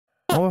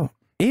Oh,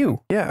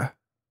 ew. Yeah.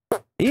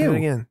 Ew. Do it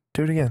again.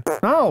 Do it again.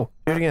 No.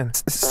 Do it again.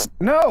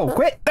 No,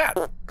 quit that.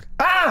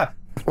 Ah!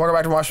 Welcome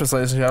back to Mosh,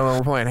 ladies and gentlemen.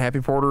 We're playing Happy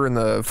Porter in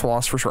the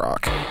Philosopher's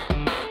Rock.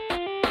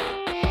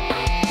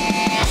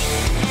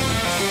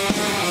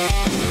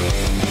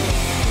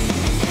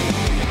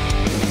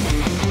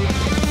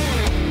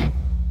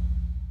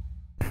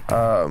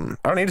 I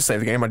don't need to save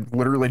the game. I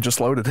literally just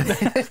loaded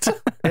it.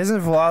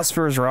 Isn't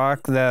Philosopher's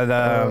Rock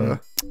that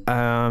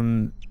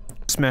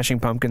Smashing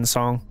Pumpkins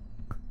song?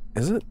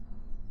 Is it?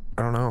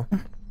 I don't know.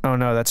 Oh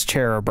no, that's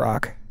Cherub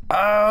Rock.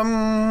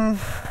 I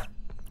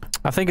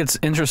think it's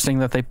interesting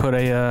that they put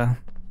a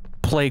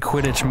play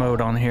Quidditch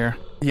mode on here.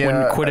 Yeah. When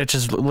Quidditch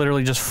is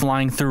literally just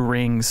flying through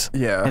rings.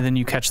 Yeah. And then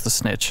you catch the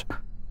snitch.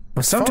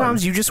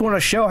 Sometimes you just want to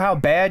show how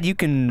bad you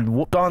can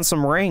whoop on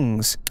some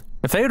rings.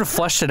 If they would have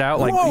fleshed it out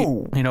like,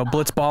 you know,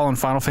 Blitzball and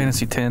Final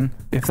Fantasy X,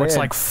 If where it's they had-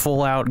 like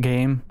full out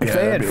game. If Yeah,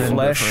 they had that'd be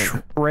flesh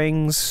different.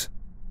 rings,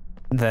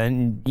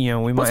 then, you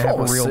know, we might Blitzball have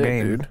a was real sick,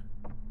 game. dude.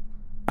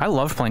 I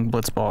loved playing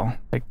Blitzball.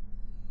 Like,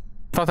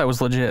 thought that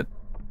was legit.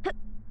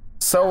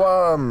 So,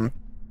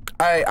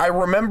 I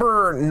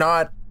remember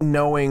not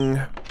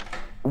knowing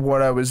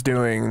what I was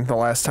doing the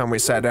last time we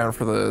sat down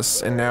for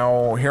this, and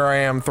now here I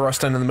am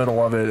thrust into the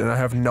middle of it, and I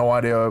have no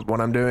idea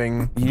what I'm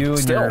doing. You and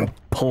still. your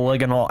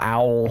polygonal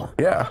owl.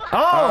 Yeah.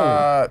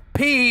 Oh!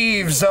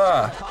 Peeves!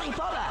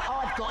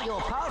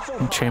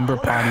 Chamber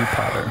Potty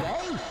Potter.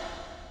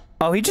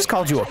 Oh, he just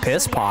called you a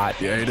piss pot.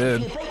 Yeah, he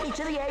did. If you beat me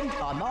to the end,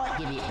 I might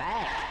give it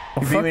back.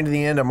 If you beat me to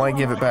the end, I might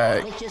give it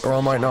back, or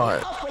I might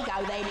not. Off we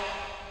go then.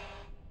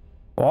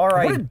 All What a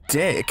right,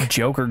 dick.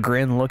 Joker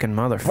grin looking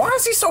motherfucker. Why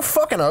is he so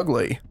fucking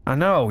ugly? I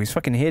know, he's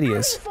fucking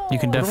hideous. You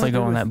can definitely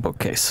go in that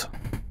bookcase.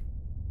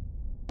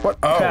 What?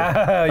 Oh,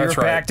 You're that's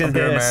right. back to I'm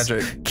doing this.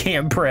 magic.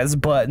 Can't press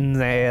buttons,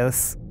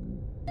 ass.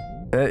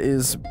 That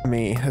is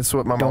me. That's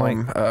what my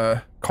mom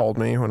called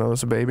me when I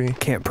was a baby.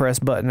 Can't press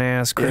button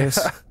ass, Chris.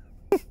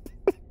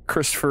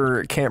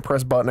 Christopher can't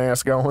press button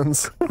ass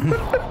goings.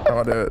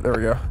 I'll do it. There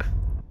we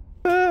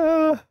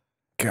go.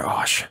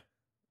 Gosh.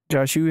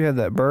 Josh, you had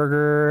that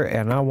burger,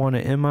 and I want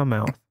it in my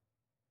mouth.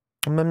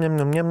 Yum, yum,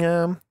 yum, yum,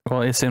 yum.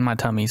 Well, it's in my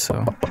tummy,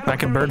 so I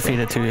can bird feed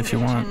it to you if you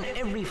want.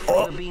 Every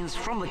further beans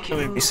from the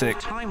kitten be sick.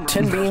 before time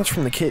 10 runs beans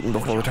from the kitten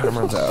before the time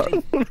runs out.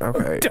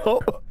 Okay.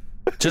 Don't,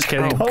 Just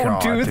kidding. don't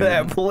God, do dude.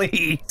 that,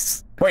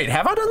 please. Wait,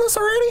 have I done this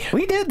already?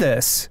 We did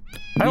this.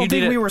 I don't You did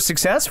think it- we were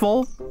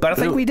successful, but I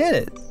think we did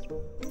it.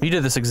 You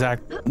did this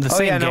exact the Oh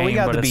same yeah, no, game, we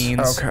got but the it's-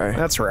 beans. Okay.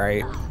 That's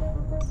right.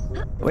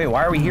 Wait,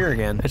 why are we here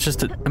again? It's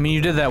just, I mean,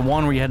 you did that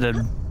one where you had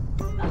to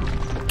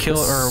kill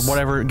or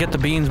whatever, get the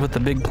beans with the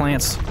big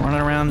plants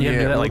running around. You had to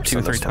Yeah, do that like oops, 2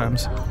 or I 3 missed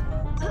times.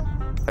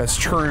 That's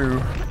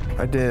true.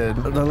 I did.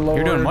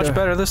 You're doing much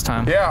better this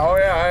time. Yeah, oh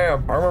yeah, I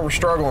am. I remember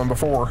struggling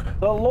before.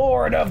 The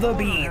Lord of the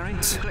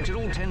Beans. collected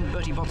all 10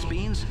 Bertie Bott's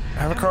beans.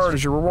 Have a card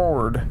as your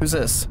reward. Who's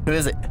this? Who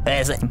is it? Who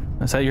is it?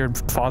 Is that your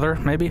father,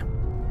 maybe?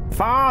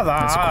 Father.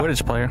 It's a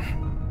Quidditch player.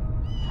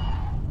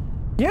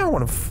 Yeah, I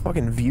want to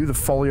fucking view the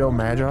Folio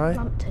Magi.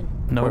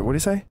 No, Wait, what do you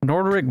say?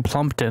 Nordric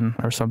Plumpton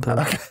or something.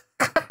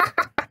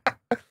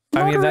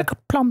 I mean, that,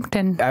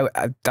 Plumpton.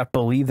 I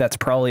believe that's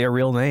probably a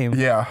real name.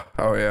 Yeah.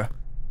 Oh yeah.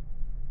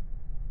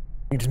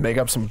 You just make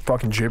up some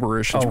fucking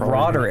gibberish. It's Oh, probably-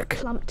 Roderick.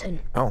 Plumpton.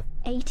 Oh.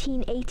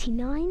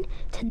 1889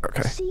 to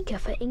Okay. Seeker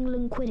for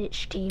England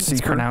Quidditch team.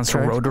 Seeker, pronounced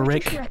okay.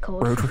 Roderick. British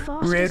record for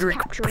fastest Roderick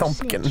capture of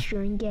Plumpkin. snitch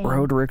during game.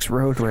 Roderick's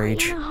Road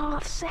Rage.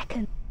 3.5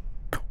 seconds.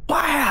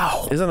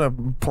 Wow. Isn't a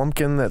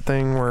plumpkin that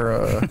thing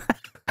where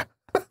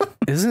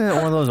Isn't it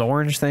one of those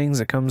orange things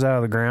that comes out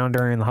of the ground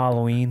during the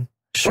Halloween?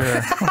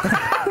 Sure.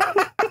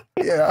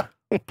 yeah.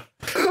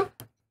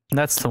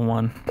 That's the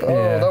one. Oh,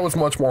 Yeah. that was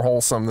much more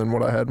wholesome than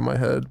what I had in my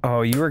head.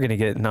 Oh, you were gonna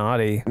get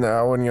naughty. No,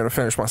 I wasn't gonna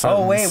finish my sentence.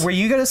 Oh wait, were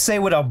you gonna say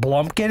what a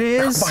blumpkin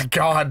Oh is? my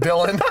god,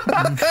 Dylan.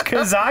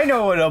 Because I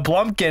know what a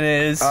blumpkin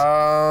is.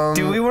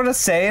 Do we want to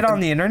say it on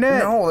the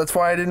internet? No, that's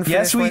why I didn't finish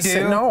Yes, we my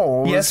do.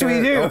 No. Yes,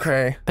 we do.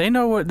 Okay. They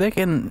know what they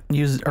can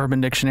use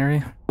Urban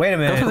Dictionary. Wait a Go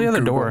minute. to the other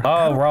Google. door.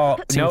 Oh, raw.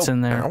 See what's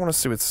in I there. want to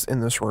see what's in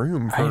this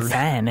room Hey, first.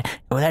 fan.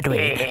 Go that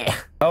way.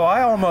 Oh,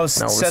 I almost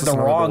No, this said is the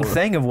another wrong door.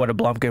 thing of what a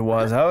blumpkin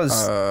was.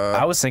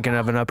 I was thinking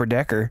of an upper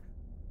decker.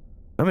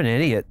 I'm an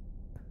idiot.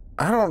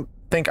 I don't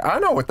think I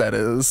know what that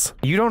is.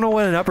 You don't know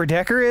what an upper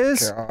decker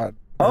is? God.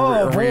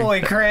 Oh Are we-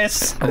 boy,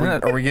 Chris. Isn't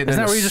that, are we getting isn't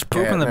that into where you just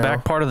poop scat in the now?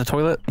 back part of the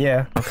toilet?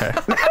 Yeah. Okay.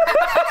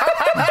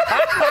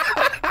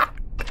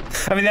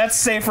 I mean, that's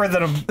safer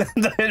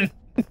than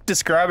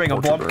describing a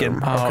Torture blumpkin.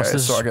 room. Oh, Okay, so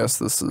this so is I guess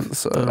this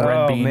is the red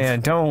Oh beans. man,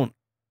 don't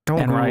And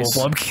Google rice.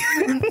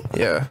 blumpkin.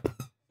 yeah.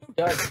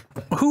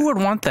 Who would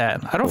want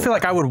that? I don't feel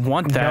like I would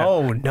want that.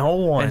 No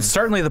one. And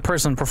certainly the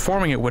person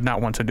performing it would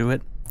not want to do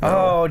it.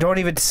 Oh, don't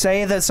even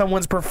say that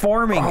someone's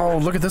performing. Oh,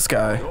 look at this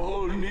guy.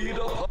 Bring me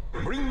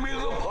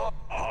the pot.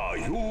 Are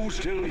you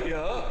still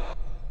here?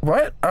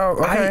 What?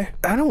 Oh, okay.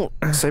 I don't.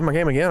 Save my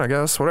game again, I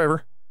guess.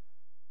 Whatever.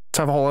 Let's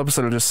have a whole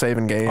episode of just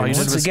saving games. Oh, you Once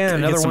just again, get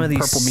another some one of these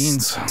purple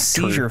beans.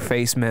 seizure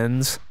face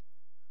men's.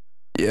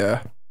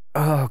 Yeah.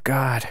 Oh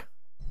God.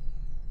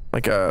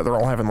 Like, they're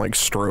all having, like,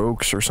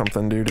 strokes or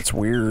something, dude. It's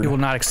weird. He will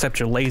not accept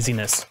your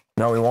laziness.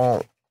 No, he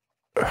won't.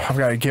 I've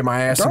got to get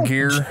my ass in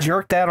gear.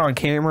 Jerk that on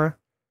camera.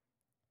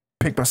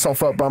 Pick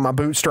myself up by my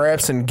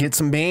bootstraps and get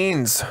some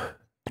beans.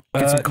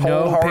 Get some cold,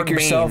 no, hard pick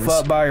yourself beans.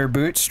 up by your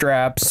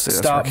bootstraps. See, that's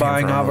Stop where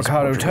I came buying from. I was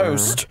avocado a culture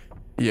toast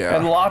Yeah,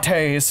 and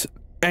lattes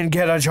and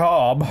get a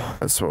job.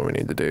 that's what we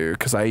need to do.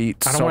 Because I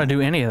eat. I don't want to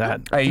do any of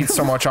that. I eat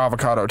so much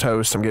avocado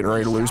toast. I'm getting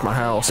ready to lose my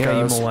house. Yeah,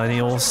 you guys.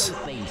 millennials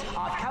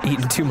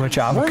eating too much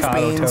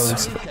avocado beans.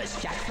 toast.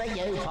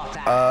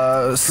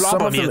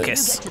 Some of the,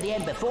 mucus. To the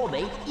end before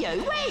me, you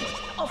win.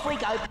 Off we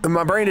go.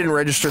 my brain didn't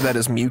register that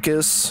as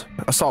mucus.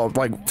 I saw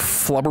like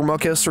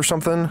flubbermuckus or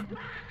something.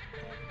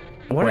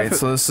 Wait,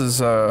 so this is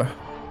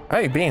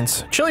hey,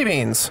 beans, chili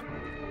beans.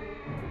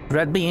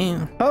 Red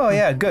bean. Oh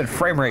yeah, good.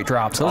 Frame rate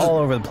drops all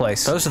over the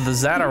place. Those are the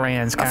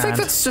Zatarans kind. I think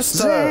that's just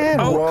Zan.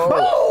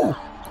 whoa.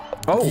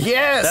 Oh,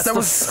 Yes, that's that the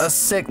was a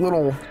sick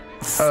little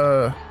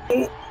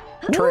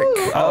trick.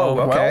 Oh,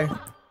 okay. Well,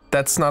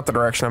 that's not the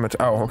direction I'm at.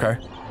 Oh, okay.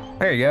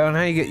 There you go.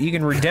 Now you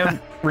can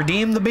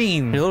redeem the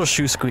bean. Your little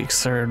shoe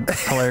squeaks are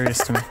hilarious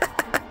to me.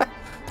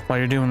 While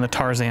you're doing the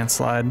Tarzan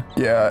slide.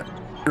 Yeah,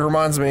 it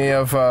reminds me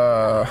of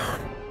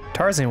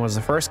Tarzan was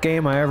the first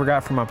game I ever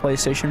got for my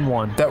PlayStation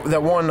 1.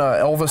 that one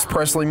Elvis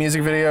Presley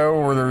music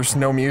video where there's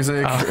no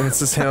music and it's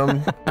just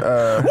him.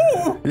 I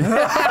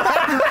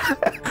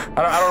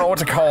don't know what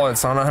to call it,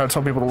 so I don't know how to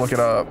tell people to look it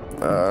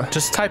up.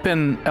 Just type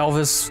in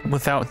Elvis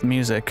without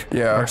music.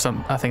 Yeah. Or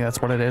something. I think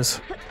that's what it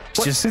is.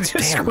 Just Damn,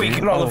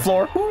 squeaking dude. on the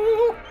floor.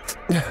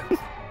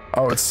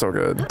 Oh, it's so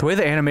good. The way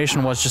the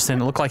animation was just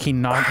in, it looked like he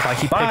knocked, like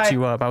he Bye. picked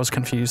you up. I was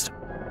confused.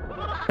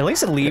 At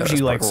least it leaves this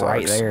you like part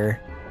right sucks.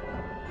 there.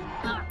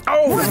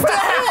 Oh, what the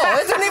hell?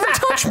 It didn't even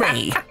touch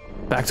me.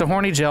 Back to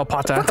horny jail,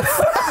 Pata.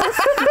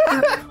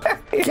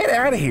 Get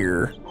out of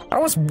here. I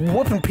was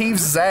whooping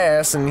Peeves'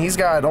 ass, and he's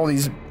got all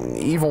these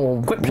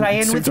evil Quit playing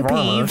with suits the of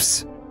armor.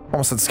 peeves.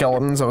 Almost said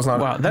skeletons. I was not.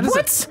 Wow, that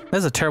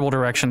is a terrible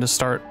direction to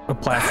start a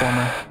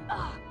platformer.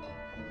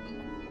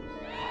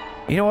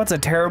 You know what's a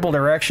terrible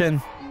direction?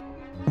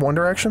 One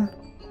Direction?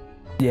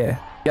 Yeah.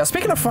 Yeah,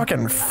 speaking of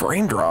fucking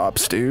frame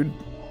drops, dude.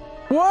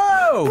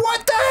 Whoa!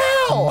 What the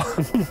hell?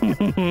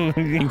 You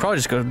can probably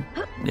just go,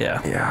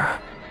 yeah. Yeah.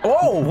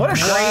 Oh, what a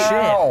great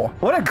Wow.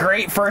 What a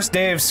great first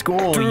day of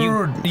school.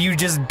 Dude. You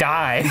just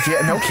died.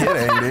 Yeah, no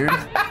kidding, dude.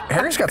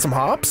 Harry's got some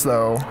hops,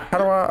 though. How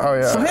do I? Oh,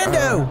 yeah.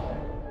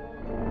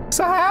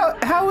 So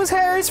how was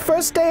Harry's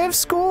first day of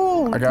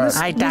school? I got- Miss,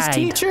 I Miss died.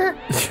 Teacher?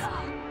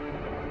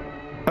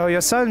 Oh,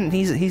 your son,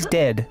 he's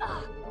dead.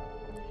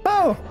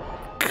 Oh.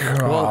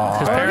 Well,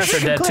 his parents are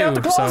Shit, dead clean out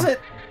too, the so. closet.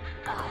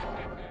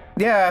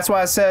 Yeah, that's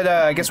why I said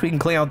I guess we can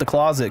clean out the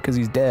closet because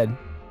he's dead.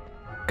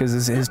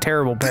 Because his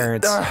terrible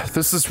parents.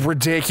 This is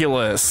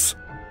ridiculous.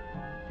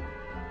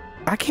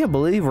 I can't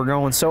believe we're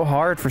going so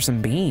hard for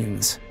some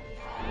beans.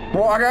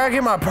 Well, I gotta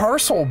get my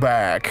parcel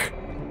back.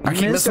 I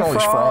keep missing all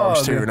these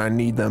frogs, too, and I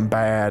need them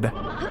bad.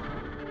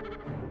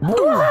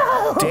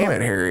 Damn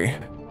it, Harry.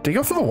 Did he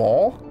go through the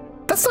wall?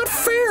 That's not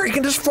fair. He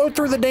can just float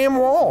through the damn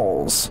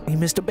walls. He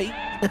missed a bean.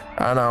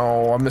 I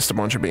know. I missed a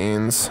bunch of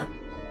beans.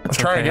 I was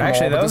trying to get them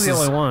Actually, all, but that was this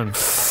the is- only one.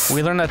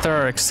 We learned that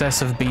there are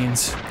excessive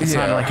beans. It's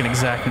not Yeah. like an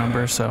exact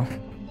number, so.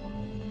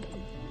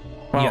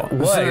 Wow, Yeah,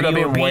 This what, ended up are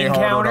you being a way bean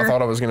harder counter? than I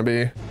thought it was gonna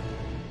be.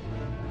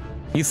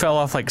 you fell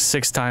off like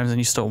 6 times and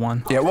you still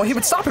won. Yeah, well, he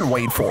would stop and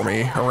wait for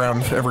me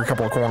around every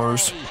couple of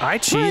corners. I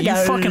cheat. You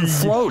fucking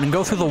float and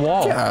go through the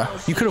wall. Yeah.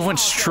 You could have went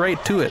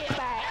straight to it.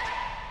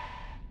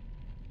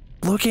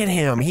 Look at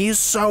him. He's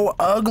so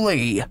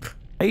ugly.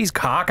 He's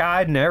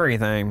cockeyed and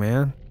everything,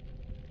 man.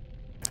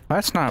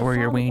 That's not where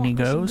your weenie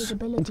goes.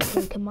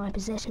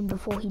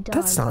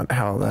 That's not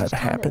how that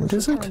happened,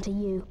 is it?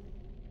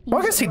 Well,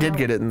 I guess he did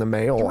get it in the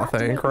mail, I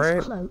think, right?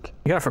 You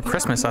got it for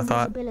Christmas, I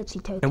thought.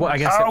 Well, I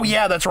guess. Oh,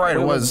 yeah, that's right. It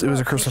was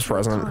a Christmas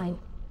present.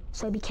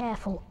 So be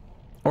careful.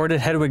 Or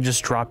did Hedwig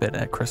just drop it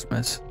at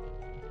Christmas?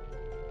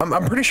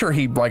 I'm pretty sure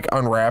he, like,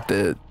 unwrapped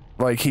it.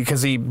 Like,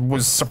 because he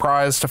was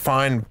surprised to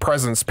find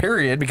presents,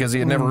 period, because he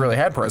had never really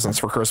had presents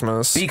for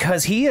Christmas.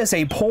 Because he is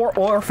a poor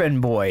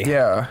orphan boy.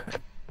 Yeah.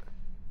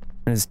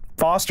 His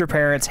foster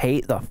parents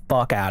hate the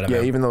fuck out of Yeah,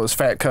 him. even though his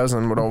fat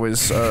cousin would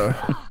always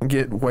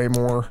get way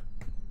more.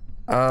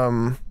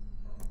 One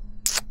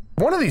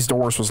of these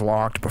doors was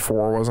locked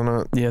before, wasn't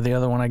it? Yeah, the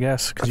other one, I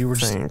guess, because you were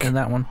just think. in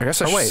that one. I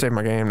guess I Oh, should wait. save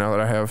my game now that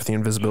I have the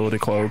invisibility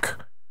cloak.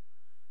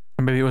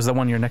 Or maybe it was the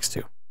one you're next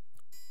to.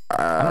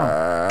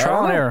 I Trial don't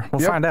and know. error.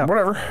 We'll Yep, find out.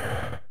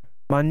 Whatever.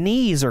 My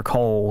knees are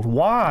cold.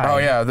 Why? Oh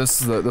yeah,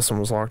 this one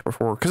was locked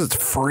before because it's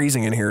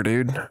freezing in here,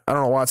 dude. I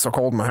don't know why it's so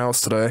cold in my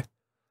house today.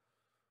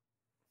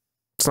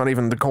 It's not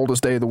even the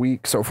coldest day of the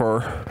week so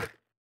far.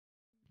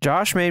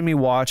 Josh made me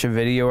watch a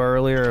video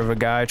earlier of a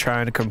guy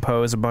trying to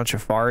compose a bunch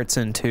of farts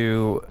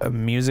into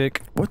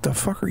music. What the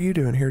fuck are you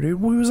doing here, dude?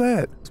 What was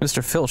that? It's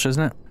Mr. Filch,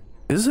 isn't it?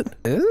 Is it?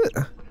 Is it?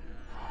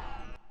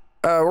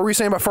 What were you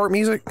saying about fart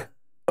music?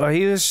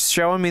 He was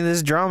showing me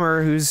this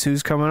drummer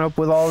who's coming up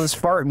with all this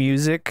fart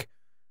music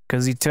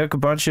because he took a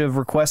bunch of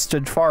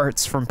requested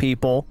farts from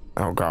people.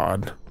 Oh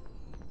God.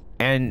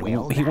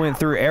 and he went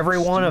through every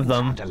one of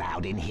them,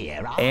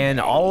 and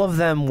all of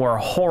them were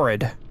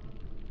horrid.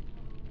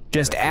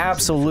 Just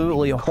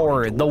absolutely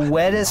horrid. The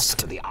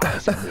wettest,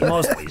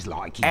 most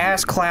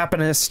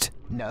ass-clappingest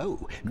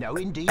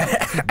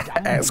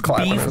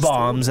beef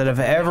bombs that have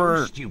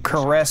ever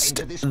caressed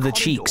the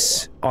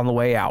cheeks on the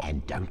way out.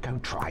 And don't go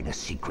trying a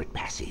secret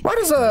passage. Why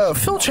does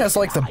Filch has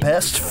like the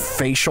best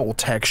facial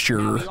texture?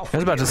 I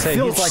was about to say,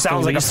 Filch he's like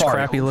sounds the like a least fart.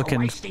 crappy looking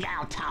Wasting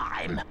our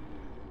time.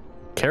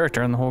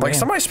 character in the whole Like game.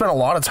 somebody spent a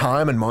lot of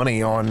time and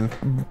money on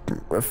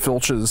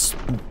Filch's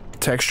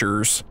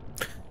textures.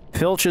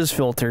 Filch's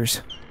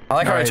filters. I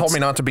like how he Alright. told me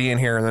not to be in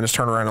here and then just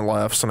turned around and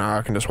left, so now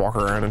I can just walk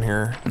around in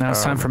here. Now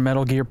it's time for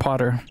Metal Gear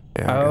Potter.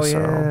 Yeah, I Oh guess so.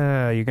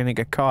 yeah, you're gonna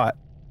get caught.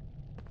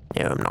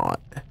 Yeah, I'm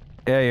not.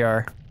 Yeah, you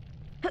are.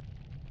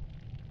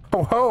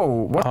 Oh ho!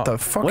 What the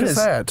fuck What is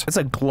that? It's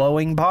a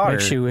glowing Potter.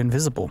 Makes you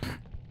invisible.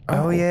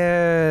 Oh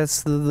yeah,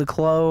 it's the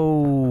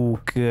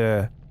cloak.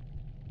 It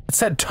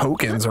said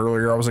tokens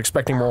earlier. I was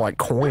expecting more like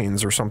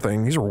coins or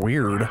something. These are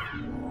weird.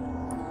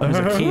 There's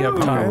a key up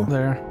top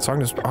there. So I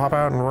can just hop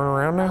out and run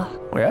around now?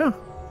 Yeah.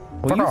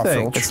 What Fuck do you off,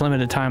 think? Filch. It's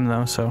limited time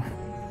though, so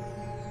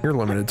You're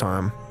limited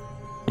time.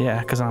 yeah,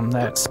 because I'm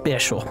that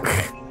special.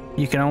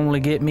 You can only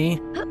get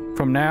me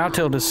from now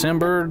till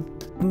December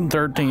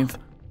 13th.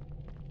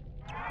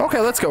 Okay,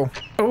 let's go.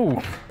 Oh,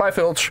 Bye,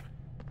 Filch.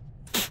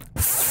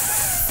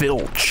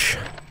 Filch.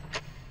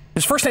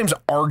 His first name's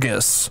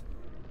Argus.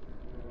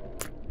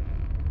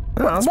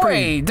 Oh, that's Wait,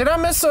 pretty. did I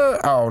miss a...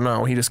 Oh,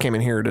 no, he just came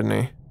in here, didn't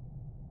he?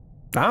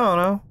 I don't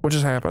know. What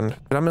just happened?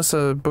 Did I miss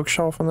a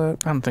bookshelf on that?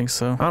 I don't think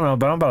so. I don't know,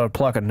 but I'm about to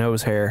pluck a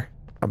nose hair.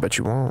 I bet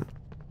you won't.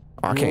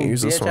 I can't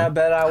use this one.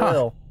 bet I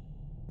will.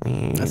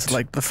 That's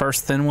like the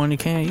first thin one you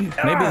can't use.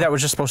 Maybe that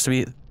was just supposed to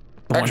be the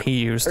one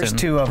he used. There's and-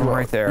 two of them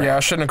right there. Yeah, I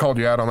shouldn't have called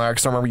you out on that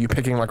because I remember you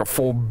picking like a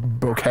full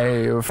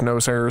bouquet of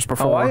nose hairs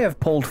before. Oh, I have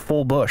pulled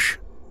full bush.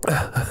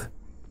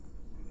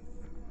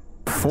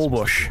 Full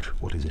bush.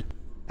 What is it?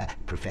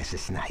 Professor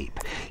Snape,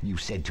 you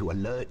said to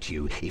alert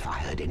you if I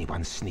heard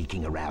anyone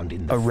sneaking around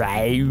in the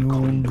Around.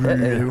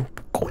 Well,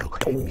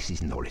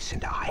 Mrs. Norris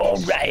and I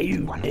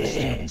Around. one of the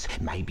students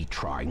may be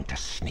trying to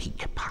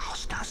sneak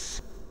past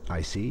us.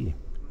 I see.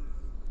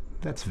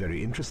 That's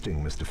very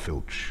interesting, Mr.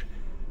 Filch.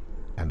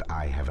 And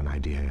I have an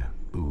idea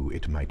who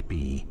it might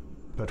be.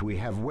 But we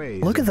have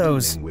ways Look at of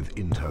those dealing with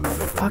intel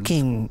weapons.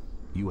 Fucking.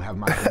 You have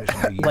my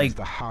permission to use Like,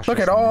 the harshest Look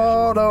at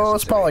all measures those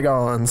necessary.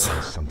 polygons.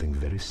 There's something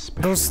very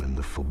special in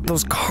the forbidden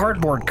Those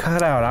cardboard corridor.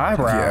 cutout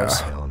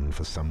eyebrows. Yeah. On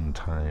for some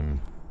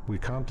time. We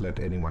can't let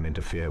anyone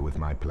interfere with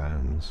my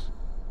plans.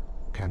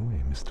 Can we,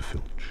 Mr.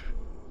 Filch?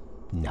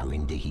 No,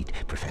 indeed,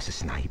 Professor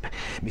Snape.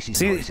 Mrs.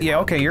 See, Norris and yeah,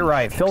 I okay, will you're be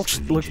right. extra Filch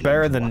looks vigilant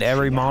better than watching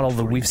every out model for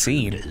that we've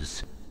seen.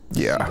 intruders.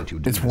 Yeah, See what you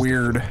do, it's Mr.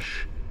 weird.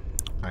 Filch.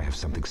 I have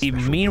something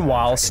special.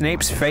 Meanwhile, planned for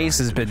Snape's anyone face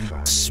has trying to been defy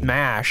me.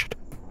 smashed.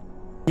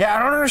 Yeah, I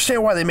don't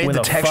understand why they made With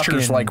the a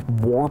textures fucking- like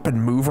warp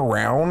and move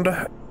around.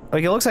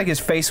 Like, it looks like his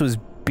face was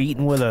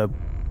beaten with a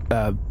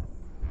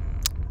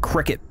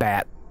cricket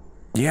bat.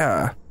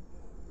 Yeah.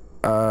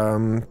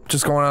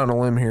 Just going out on a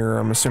limb here,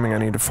 I'm assuming I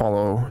need to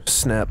follow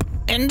Snep.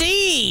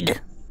 Indeed.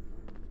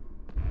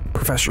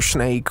 Professor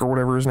Snake or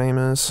whatever his name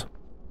is.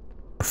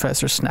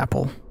 Professor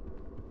Snapple.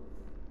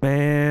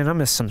 Man, I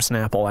miss some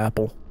Snapple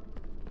Apple.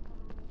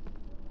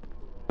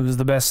 It was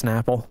the best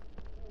Snapple.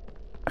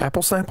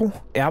 Apple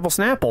Snapple? Apple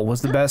Snapple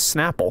was the best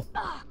Snapple.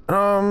 I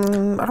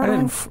don't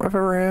know if I've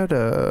ever had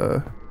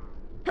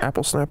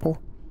Apple Snapple.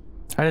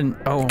 I didn't.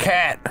 Oh,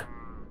 Cat.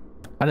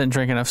 I didn't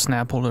drink enough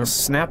Snapple to.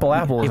 Snapple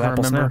Apple was Even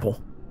Apple remember.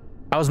 Snapple.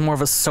 I was more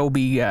of a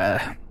Sobe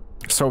guy.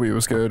 Sobe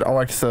was good. I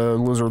liked the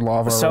lizard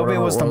lava. or Sobe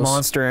whatever was it the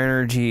Monster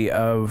Energy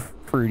of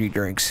fruity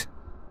drinks.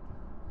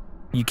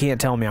 You can't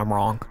tell me I'm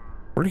wrong.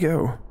 Where'd he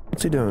go?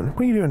 What's he doing?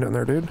 What are you doing down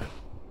there, dude?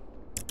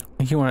 I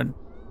think you want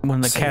to,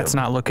 when the See cat's him.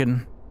 not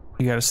looking,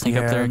 you got to sneak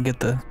up there Yeah. and get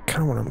the.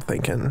 Kind of what I'm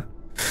thinking.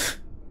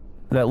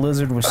 That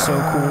lizard was so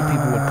cool,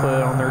 people would put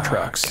it on their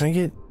trucks. Can I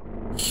get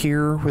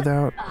here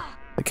without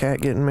the cat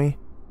getting me?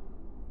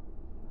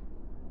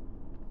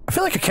 I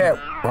feel like a cat.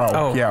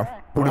 Oh. Yeah.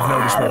 Would have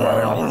noticed me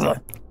by now.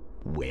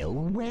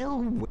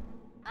 Well.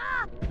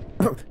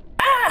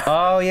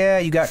 Oh yeah,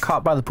 you got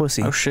caught by the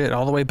pussy. Oh shit!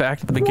 All the way back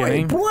to the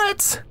beginning. Wait, what?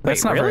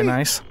 That's Wait, not very really?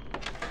 nice.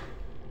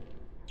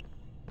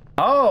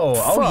 Oh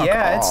Fuck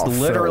yeah, it's off,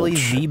 literally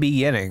Filch. the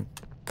beginning.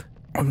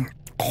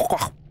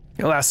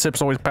 Your last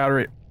sip's always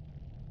powdery.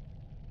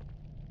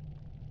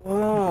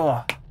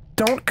 Oh,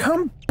 Don't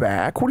come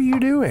back. What are you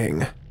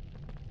doing?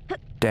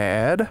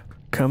 Dad?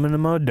 come into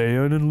my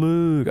dad and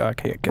look. I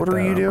can't get What are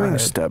that you out of my doing, head.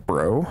 step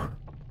bro?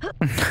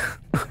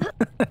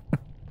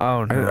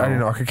 Oh no! I didn't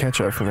know I could catch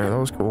up from there. That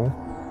was cool.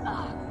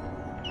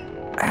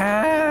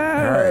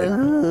 Alright.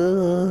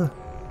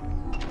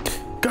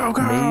 Go,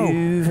 go!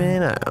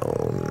 Moving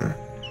on.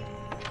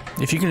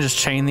 If you can just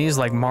chain these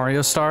like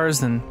Mario stars,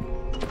 then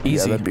Yeah,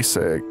 easy. that'd be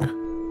sick.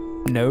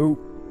 Nope.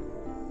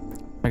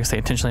 I guess they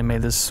intentionally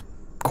made this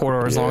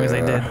corridor as long as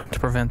they did Yeah. to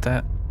prevent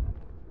that.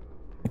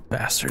 You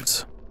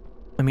bastards.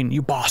 I mean,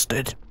 you bossed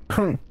it.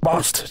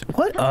 Busted.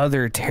 What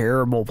other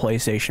terrible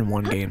PlayStation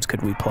 1 games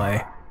could we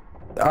play?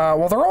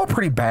 Well, they're all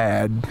pretty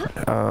bad.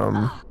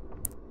 I'm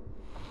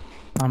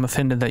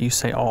offended that you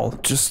say all.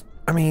 Just,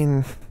 I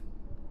mean,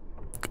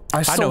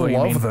 I still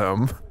love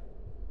them.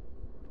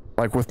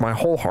 Like, with my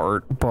whole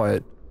heart,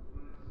 but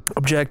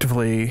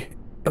objectively,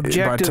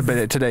 by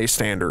today's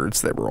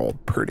standards, they were all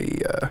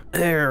pretty,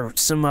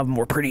 some of them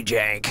were pretty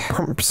jank.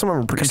 Some of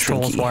them were pretty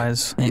stinky.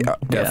 Controls-wise. Yeah,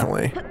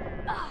 definitely.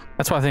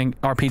 That's why I think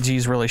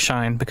RPGs really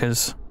shine,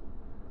 because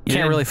you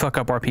can't really fuck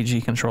up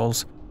RPG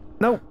controls.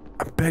 Nope.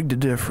 I beg to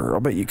differ. I'll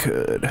bet you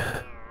could.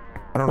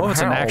 I don't know Well,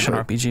 it's an action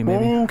RPG,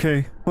 maybe. Oh,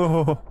 okay.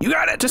 You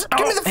got it. Just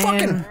give me the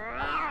fucking...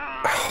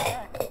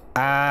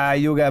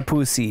 You got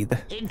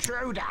pussied.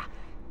 Intruder!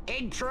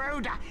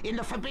 Intruder! In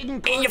the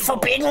forbidden corridor! In the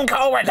forbidden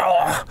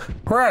corridor!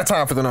 We're out of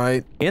time for the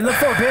night. In the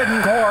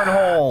forbidden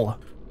cornhole!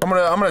 I'm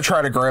gonna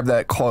try to grab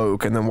that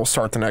cloak, and then we'll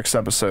start the next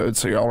episode,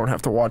 so y'all don't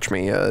have to watch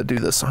me do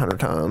this 100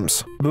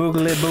 times.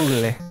 Boogly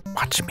boogly.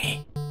 Watch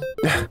me.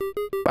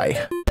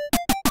 Bye.